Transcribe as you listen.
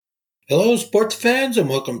Hello, sports fans, and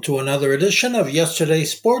welcome to another edition of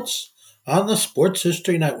Yesterday's Sports on the Sports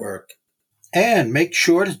History Network. And make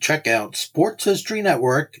sure to check out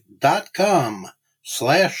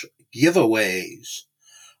sportshistorynetwork.com/giveaways.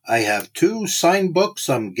 I have 2 signed books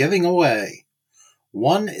I'm giving away.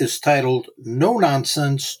 One is titled No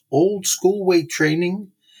Nonsense Old School Weight Training,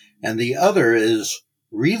 and the other is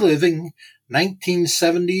Reliving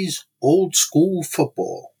 1970s Old School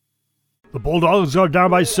Football. The Bulldogs are down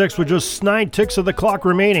by 6 with just 9 ticks of the clock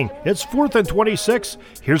remaining. It's 4th and 26.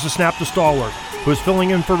 Here's a snap to Stallworth, who's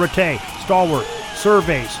filling in for Rattay. Stallworth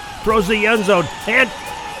surveys, throws the end zone, and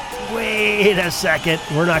wait a second.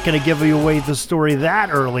 We're not going to give you away the story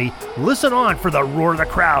that early. Listen on for the roar of the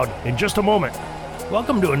crowd in just a moment.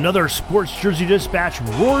 Welcome to another Sports Jersey Dispatch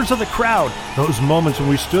Roars of the Crowd. Those moments when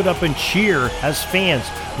we stood up and cheer as fans.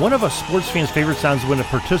 One of a sports fan's favorite sounds when a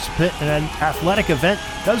participant in an athletic event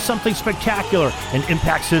does something spectacular and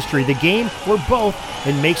impacts history, the game, or both,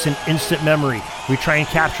 and makes an instant memory. We try and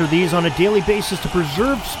capture these on a daily basis to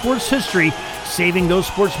preserve sports history, saving those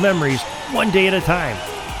sports memories one day at a time.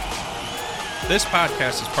 This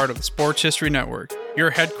podcast is part of the Sports History Network,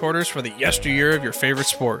 your headquarters for the yesteryear of your favorite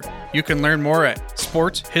sport. You can learn more at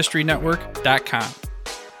sportshistorynetwork.com.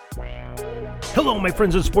 Hello, my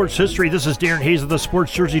friends in sports history. This is Darren Hayes of the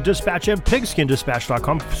Sports Jersey Dispatch and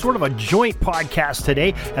PigskinDispatch.com. Sort of a joint podcast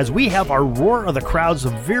today as we have our Roar of the Crowds,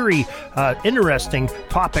 a very interesting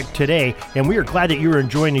topic today. And we are glad that you're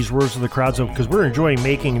enjoying these Roars of the Crowds because we're enjoying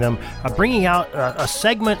making them, bringing out a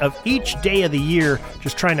segment of each day of the year,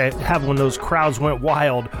 just trying to have when those crowds went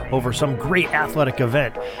wild over some great athletic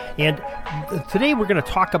event. And today we're going to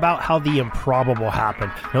talk about how the improbable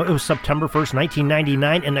happened. It was September 1st,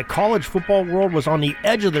 1999, and the college football world was on the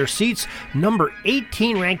edge of their seats. Number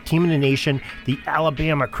 18 ranked team in the nation, the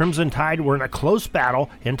Alabama Crimson Tide, were in a close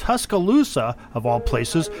battle in Tuscaloosa, of all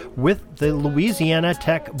places, with the Louisiana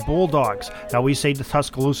Tech Bulldogs. Now we say the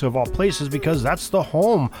Tuscaloosa of all places because that's the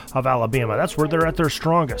home of Alabama. That's where they're at their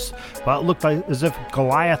strongest. But it looked like as if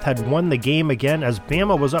Goliath had won the game again as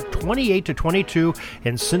Bama was up 28-22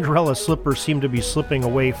 and Cinderella slippers seemed to be slipping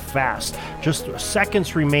away fast. Just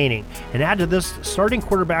seconds remaining. And add to this, starting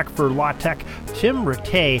quarterback for La Tech, Tim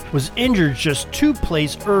Rattay, was injured just 2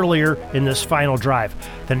 plays earlier in this final drive.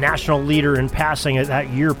 The national leader in passing that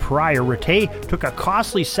year prior, Rattay took a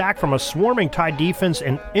costly sack from a swarming Tide defense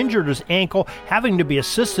and injured his ankle, having to be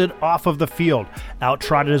assisted off of the field. Out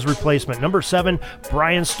trotted his replacement, number 7,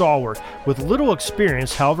 Brian Stallworth. With little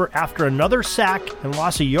experience, however, after another sack and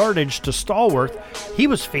loss of yardage to Stallworth, he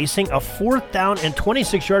was facing a 4th down and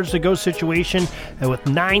 26 yards to go situation, and with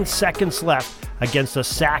 9 seconds left against a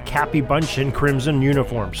sack-happy bunch in crimson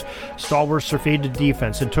uniforms. Stallworth surveyed the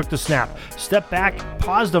defense and took the snap, stepped back,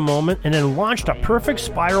 paused a moment, and then launched a perfect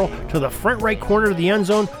spiral to the front right corner of the end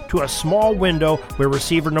zone to a small window where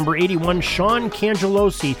receiver number 81, Sean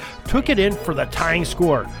Cangelosi, took it in for the tying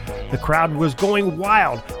score. The crowd was going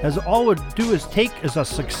wild, as all it would do is take is a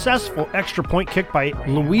successful extra point kick by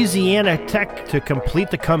Louisiana Tech to complete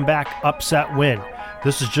the comeback upset win.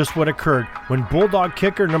 This is just what occurred when Bulldog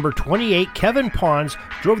kicker number 28, Kevin Pons,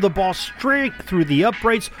 drove the ball straight through the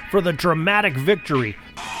uprights for the dramatic victory,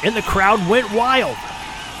 and the crowd went wild.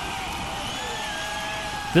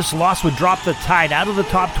 This loss would drop the Tide out of the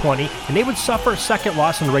top 20, and they would suffer a second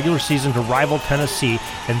loss in the regular season to rival Tennessee,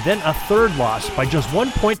 and then a third loss by just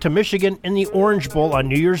 1 point to Michigan in the Orange Bowl on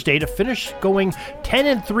New Year's Day to finish going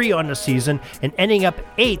 10-3 on the season and ending up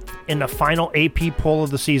 8th in the final AP poll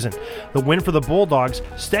of the season. The win for the Bulldogs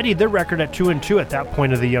steadied their record at 2-2 at that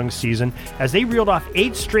point of the young season, as they reeled off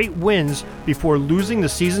 8 straight wins before losing the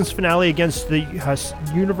season's finale against the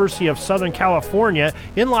University of Southern California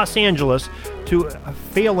in Los Angeles to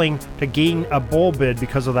failing to gain a bowl bid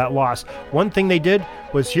because of that loss. One thing they did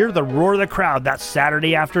was hear the roar of the crowd that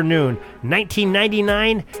Saturday afternoon,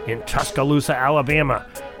 1999 in Tuscaloosa, Alabama.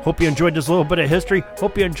 Hope you enjoyed this little bit of history.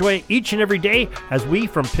 Hope you enjoy it each and every day as we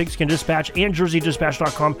from Pigskin Dispatch and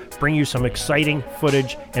JerseyDispatch.com bring you some exciting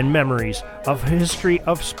footage and memories of history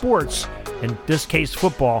of sports, in this case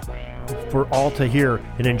football, for all to hear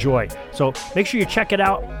and enjoy. So make sure you check it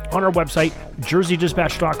out on our website,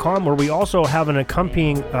 JerseyDispatch.com, where we also have an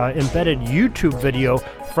accompanying embedded YouTube video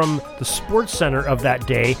from the Sports Center of that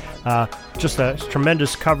day. Just a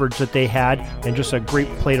tremendous coverage that they had, and just a great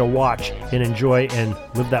play to watch and enjoy and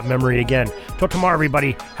live that memory again. Till tomorrow,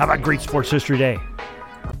 everybody, have a great sports history day.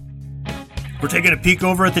 We're taking a peek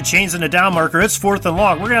over at the chains and the down marker. It's 4th and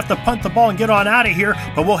long. We're going to have to punt the ball and get on out of here,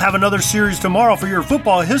 but we'll have another series tomorrow for your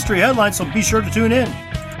football history headlines, so be sure to tune in.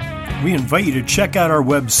 we invite you to check out our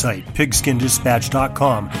website,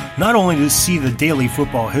 pigskindispatch.com, not only to see the daily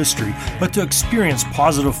football history, but to experience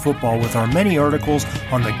positive football with our many articles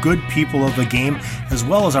on the good people of the game, as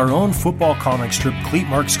well as our own football comic strip, Cleat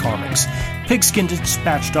Marks Comics.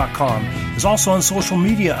 Pigskindispatch.com is also on social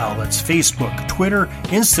media outlets, Facebook, Twitter,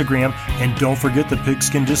 Instagram, and don't forget the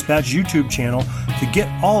Pigskin Dispatch YouTube channel to get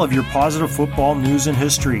all of your positive football news and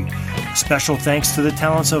history. Special thanks to the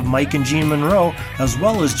talents of Mike and Gene Monroe, as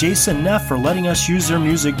well as Jason Neff for letting us use their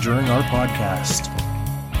music during our podcast.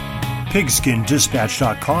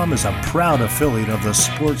 PigskinDispatch.com is a proud affiliate of the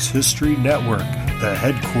Sports History Network, the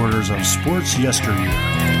headquarters of sports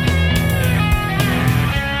yesteryear.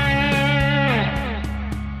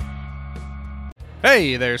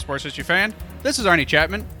 Hey there, sports history fan. This is Arnie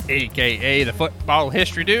Chapman, aka the Football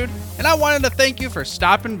History Dude, and I wanted to thank you for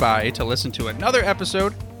stopping by to listen to another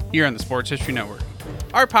episode here on the Sports History Network.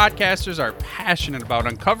 Our podcasters are passionate about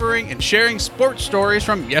uncovering and sharing sports stories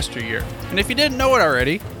from yesteryear. And if you didn't know it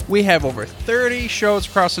already, we have over 30 shows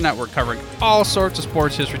across the network covering all sorts of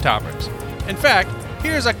sports history topics. In fact,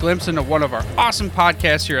 here's a glimpse into one of our awesome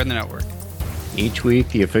podcasts here on the network. Each week,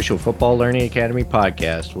 the official Football Learning Academy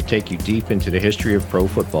podcast will take you deep into the history of pro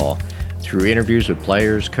football through interviews with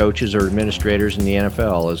players, coaches, or administrators in the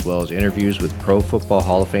NFL, as well as interviews with Pro Football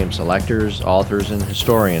Hall of Fame selectors, authors, and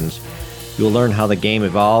historians. You'll learn how the game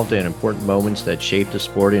evolved and important moments that shaped the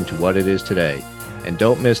sport into what it is today. And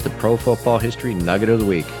don't miss the Pro Football History Nugget of the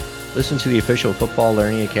Week. Listen to the official Football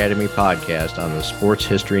Learning Academy podcast on the Sports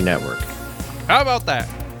History Network. How about that?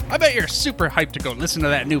 I bet you're super hyped to go listen to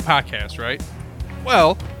that new podcast, right?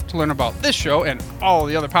 Well, to learn about this show and all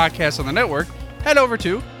the other podcasts on the network, head over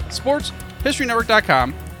to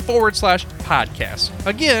sportshistorynetwork.com/podcast.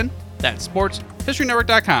 Again, that's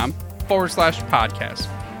sportshistorynetwork.com/podcast.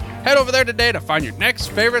 Head over there today to find your next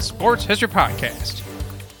favorite sports history podcast.